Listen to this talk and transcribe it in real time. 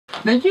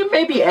Now you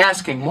may be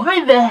asking,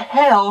 why the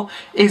hell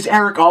is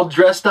Eric all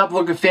dressed up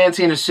looking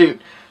fancy in a suit?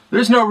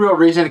 There's no real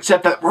reason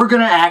except that we're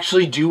going to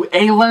actually do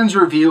a lens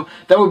review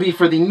that would be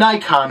for the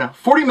Nikon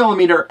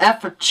 40mm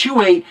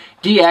F2.8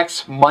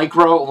 DX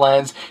micro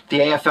lens, the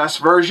AFS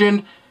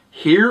version.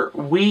 Here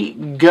we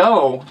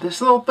go.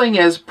 This little thing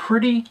is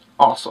pretty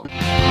awesome.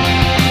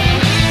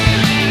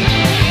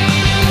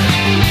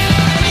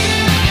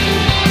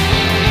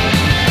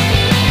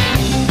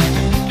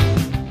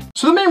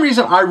 So the main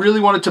reason I really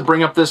wanted to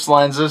bring up this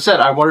lens, as I said,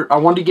 I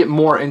wanted to get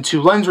more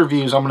into lens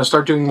reviews. I'm going to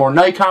start doing more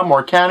Nikon,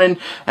 more Canon,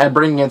 and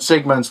bringing in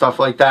Sigma and stuff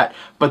like that.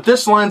 But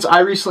this lens I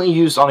recently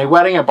used on a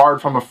wedding. I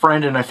borrowed from a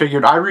friend, and I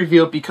figured I'd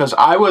review it because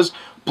I was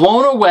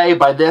blown away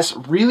by this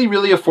really,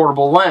 really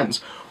affordable lens.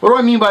 What do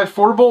I mean by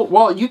affordable?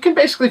 Well, you can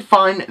basically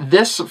find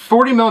this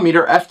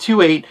 40mm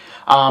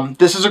F2.8.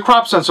 This is a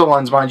crop sensor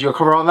lens, mind you. I'll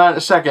cover all that in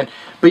a second.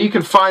 But you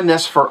can find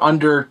this for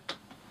under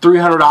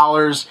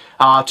 $300,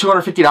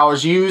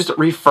 $250 used,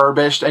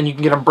 refurbished, and you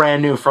can get them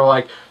brand new for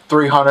like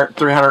 $300,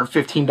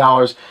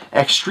 $315.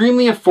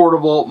 Extremely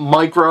affordable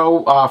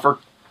micro for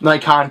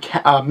Nikon,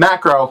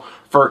 macro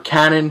for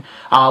Canon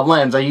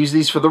lens. I use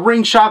these for the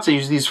ring shots. I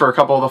use these for a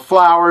couple of the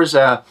flowers.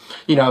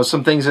 You know,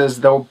 some things as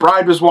though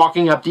bride was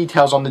walking up,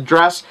 details on the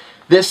dress.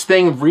 This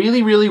thing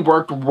really, really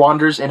worked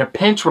wonders in a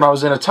pinch when I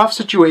was in a tough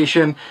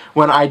situation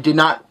when I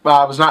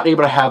was not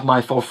able to have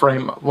my full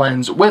frame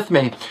lens with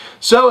me.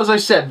 So as I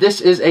said, this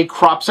is a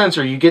crop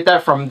sensor. You get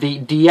that from the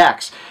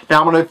DX. Now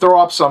I'm going to throw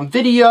up some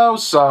video,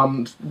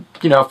 some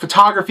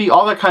photography,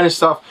 all that kind of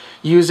stuff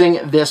using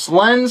this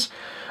lens.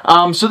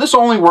 So this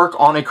will only work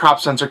on a crop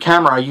sensor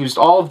camera. I used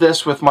all of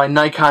this with my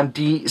Nikon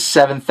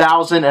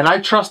D7000, and I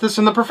trust this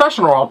in the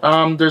professional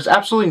world. There's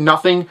absolutely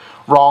nothing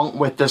wrong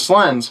with this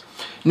lens.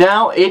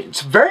 Now,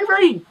 it's very,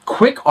 very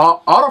quick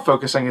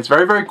autofocusing. It's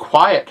very, very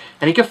quiet,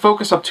 and you can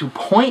focus up to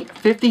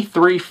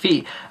 0.53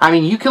 feet. I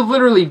mean, you could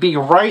literally be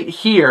right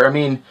here. I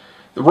mean,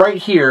 right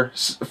here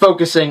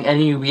focusing,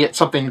 and you get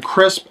something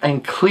crisp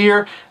and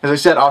clear. As I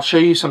said, I'll show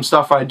you some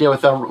stuff I did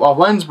with a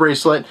lens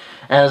bracelet,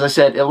 and as I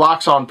said, it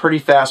locks on pretty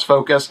fast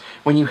focus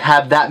when you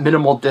have that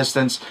minimal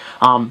distance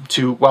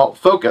to, well,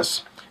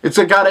 focus. It's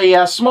got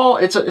a small,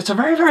 it's a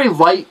very, very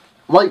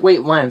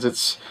lightweight lens.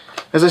 It's,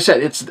 as I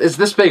said, it's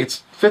this big.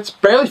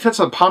 Barely fits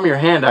on the palm of your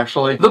hand,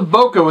 actually. The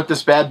bokeh with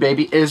this bad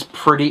baby is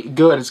pretty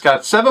good. It's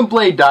got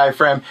 7-blade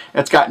diaphragm.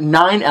 It's got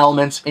 9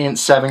 elements in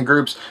 7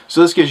 groups.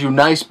 So this gives you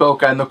nice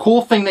bokeh. And the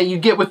cool thing that you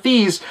get with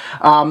these,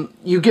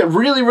 you get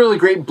really, really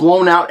great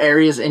blown out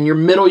areas. In your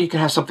middle, you can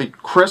have something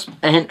crisp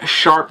and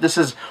sharp. This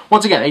is,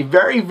 once again, a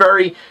very,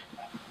 very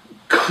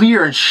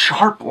clear and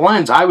sharp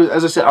lens.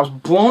 As I said, I was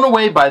blown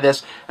away by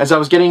this as I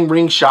was getting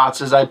ring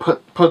shots as I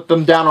put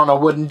them down on a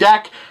wooden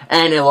deck,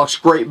 and it looks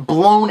great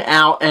blown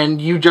out, and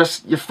your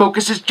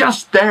focus is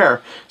just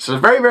there. So it's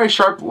a very, very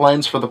sharp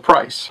lens for the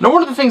price. Now,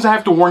 one of the things I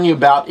have to warn you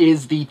about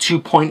is the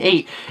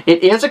 2.8.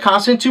 It is a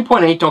constant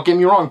 2.8, don't get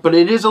me wrong, but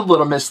it is a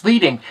little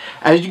misleading.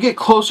 As you get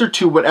closer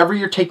to whatever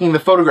you're taking the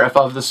photograph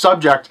of, the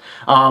subject,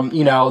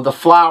 the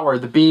flower,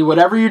 the bee,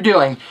 whatever you're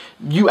doing,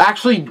 you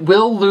actually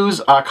will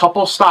lose a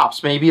couple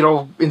stops. Maybe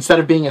it'll, instead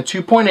of being a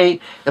 2.8,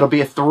 it'll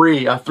be a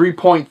 3, a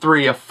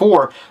 3.3, a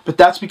 4. But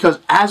that's because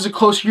as the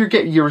closer you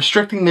get, you're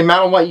restricting the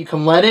amount of light you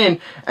can let in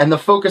and the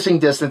focusing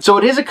distance. So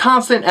it is a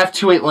constant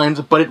f2.8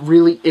 lens, but it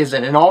really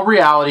isn't. In all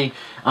reality,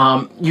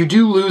 you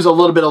do lose a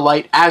little bit of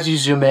light as you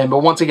zoom in.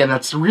 But once again,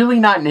 that's really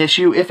not an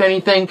issue. If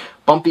anything,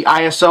 bump the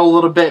ISO a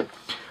little bit.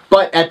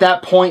 But at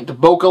that point, the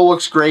bokeh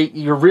looks great.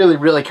 You're really,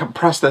 really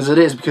compressed as it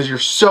is because you're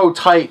so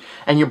tight,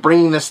 and you're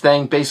bringing this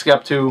thing basically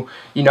up to,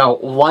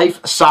 life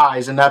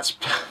size, and that's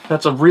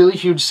a really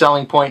huge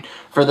selling point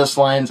for this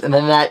lens. And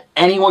then that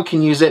anyone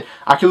can use it.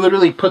 I can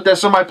literally put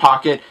this in my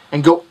pocket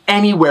and go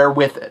anywhere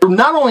with it.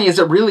 Not only is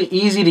it really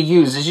easy to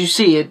use, as you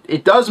see,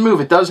 it does move.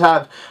 It does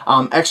have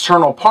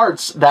external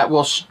parts that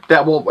will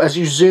as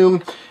you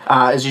zoom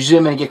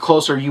in and get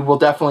closer, you will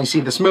definitely see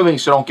this moving.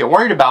 So don't get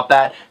worried about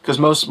that, because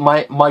most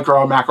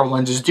micro and macro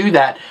lenses do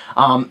that.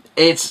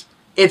 It's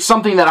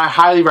something that I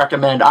highly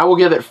recommend. I will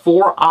give it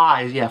 4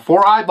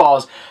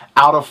 eyeballs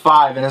out of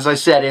 5. And as I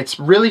said, it's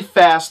really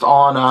fast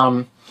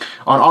on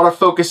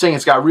autofocusing.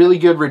 It's got really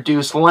good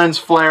reduced lens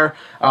flare.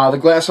 The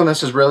glass on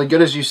this is really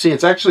good. As you see,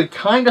 it's actually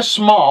kind of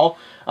small,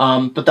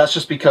 but that's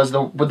just because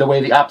with the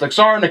way the optics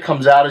are, and it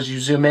comes out as you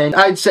zoom in.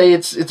 I'd say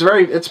it's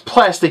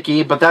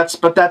plasticky, but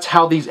that's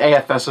how these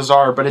AFSs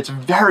are. But it's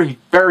very,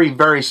 very,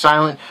 very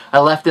silent. I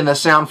left in the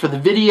sound for the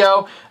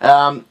video.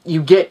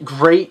 You get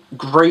great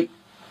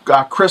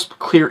crisp,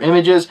 clear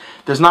images.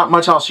 There's not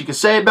much else you can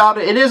say about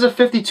it. It is a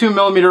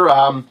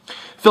 52mm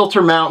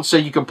filter mount, so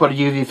you can put a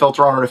UV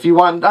filter on it if you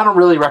want. I don't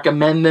really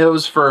recommend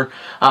those for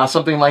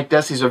something like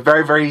this. These are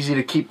very, very easy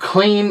to keep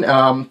clean.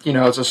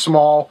 It's a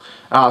small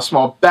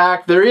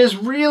back. There is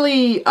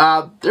really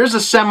there's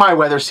a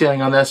semi-weather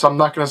sealing on this. I'm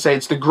not going to say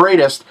it's the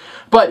greatest,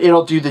 but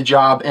it'll do the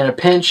job in a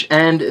pinch,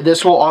 and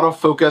this will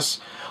autofocus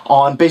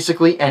on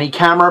basically any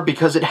camera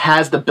because it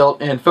has the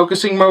built-in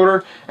focusing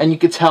motor, and you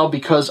can tell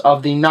because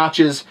of the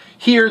notches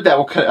here that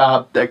will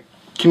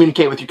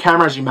communicate with your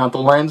camera as you mount the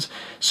lens.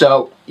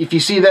 So if you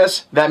see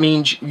this, that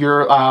means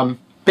your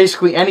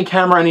basically any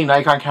camera, any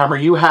Nikon camera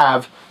you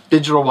have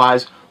digital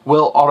wise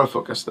will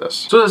autofocus this.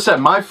 So as I said,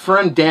 my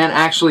friend Dan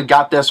actually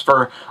got this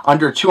for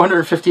under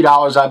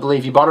 $250, I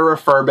believe. He bought it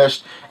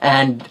refurbished,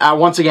 and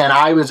once again,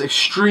 I was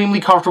extremely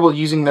comfortable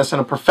using this in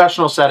a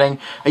professional setting.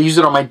 I use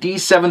it on my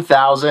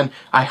D7000.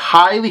 I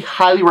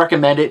highly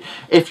recommend it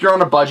if you're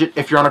on a budget,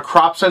 if you're on a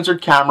crop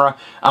censored camera,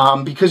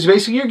 because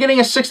basically you're getting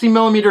a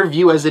 60mm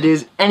view as it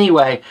is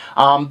anyway.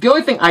 The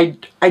only thing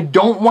I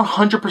don't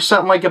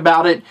 100% like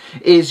about it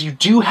is you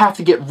do have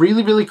to get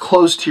really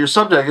close to your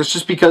subject. It's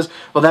just because,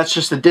 well, that's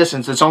just the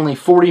distance. It's only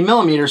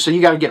 40mm, so you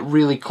got to get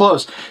really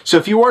close. So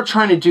if you are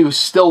trying to do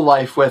still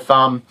life with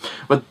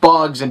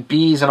bugs and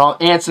bees and all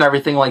ants and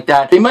everything like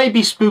that, they might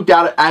be spooked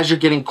out as you're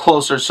getting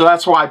closer. So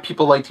that's why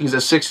people like to use a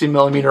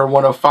 60mm or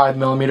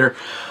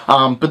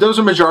 105mm. But those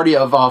are majority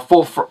of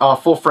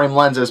full frame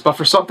lenses. But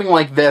for something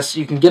like this,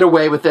 you can get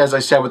away with it. As I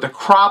said, with the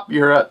crop,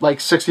 you're at like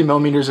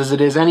 60mm as it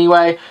is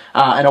anyway,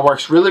 and it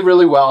works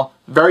really well.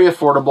 Very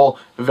affordable,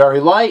 very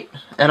light,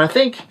 and I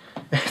think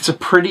it's a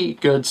pretty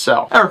good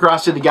sell. Eric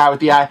Rossi, the guy with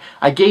the eye.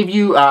 I gave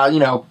you, you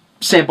know,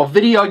 sample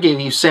video. I gave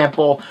you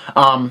sample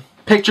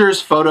pictures,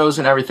 photos,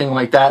 and everything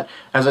like that.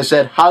 As I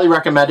said, highly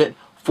recommend it.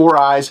 4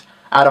 eyes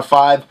out of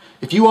 5.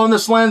 If you own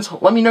this lens,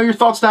 let me know your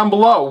thoughts down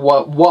below.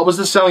 What was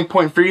the selling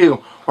point for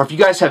you? Or if you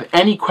guys have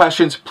any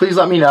questions, please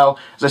let me know.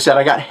 As I said,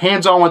 I got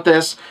hands-on with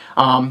this.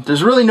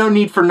 There's really no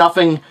need for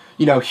nothing,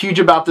 you know, huge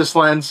about this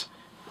lens.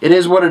 It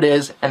is what it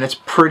is, and it's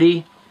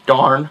pretty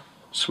darn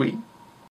sweet.